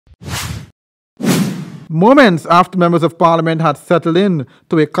Moments after members of parliament had settled in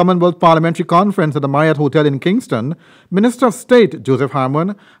to a Commonwealth Parliamentary Conference at the Marriott Hotel in Kingston, Minister of State Joseph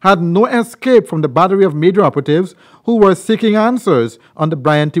Harmon had no escape from the battery of media operatives who were seeking answers on the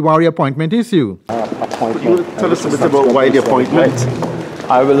Brian Tiwari appointment issue. Could you tell us a bit about why the appointment?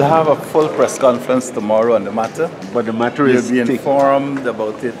 I will have a full press conference tomorrow on the matter. But the matter is... You'll be informed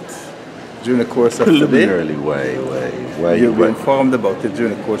about it during the course of today. Why? You'll be informed about it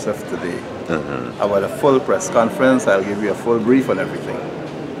during the course of today. About a full press conference, I'll give you a full brief on everything.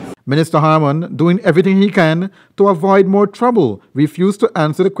 Minister Harmon, doing everything he can to avoid more trouble, refused to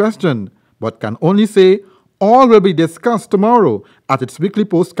answer the question, but can only say all will be discussed tomorrow at its weekly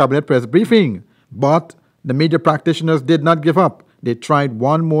post-cabinet press briefing. But the media practitioners did not give up. They tried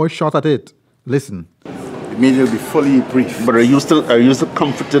one more shot at it. Listen. The media will be fully briefed. But are you still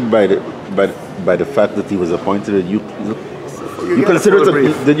comforted by the fact that he was appointed? Did you consider it a good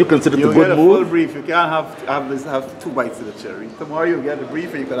move? You get a full brief. You can't have two bites of the cherry. Tomorrow you get a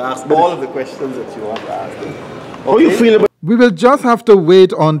brief and you can ask all of the questions that you want to ask them. Okay? How do you feel about... We will just have to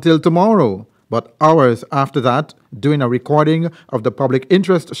wait until tomorrow. But hours after that, during a recording of the public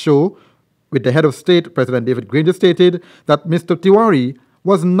interest show with the head of state, President David Granger stated that Mr. Tiwari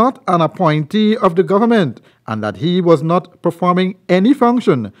was not an appointee of the government and that he was not performing any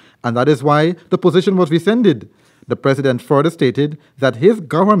function, and that is why the position was rescinded. The president further stated that his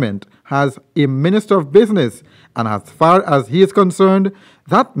government has a minister of business, and as far as he is concerned,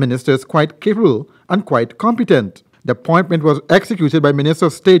 that minister is quite capable and quite competent. The appointment was executed by Minister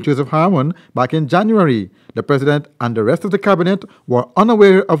of State Joseph Harmon back in January. The president and the rest of the cabinet were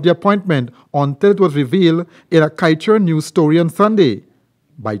unaware of the appointment until it was revealed in a Kaicher news story on Sunday.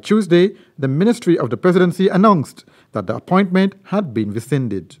 By Tuesday, the Ministry of the Presidency announced that the appointment had been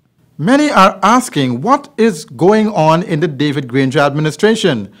rescinded. Many are asking what is going on in the David Granger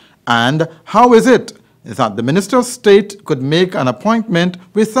administration and how is it that the Minister of State could make an appointment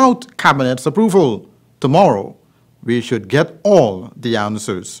without cabinet's approval. Tomorrow, we should get all the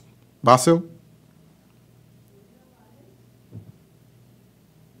answers. Basil?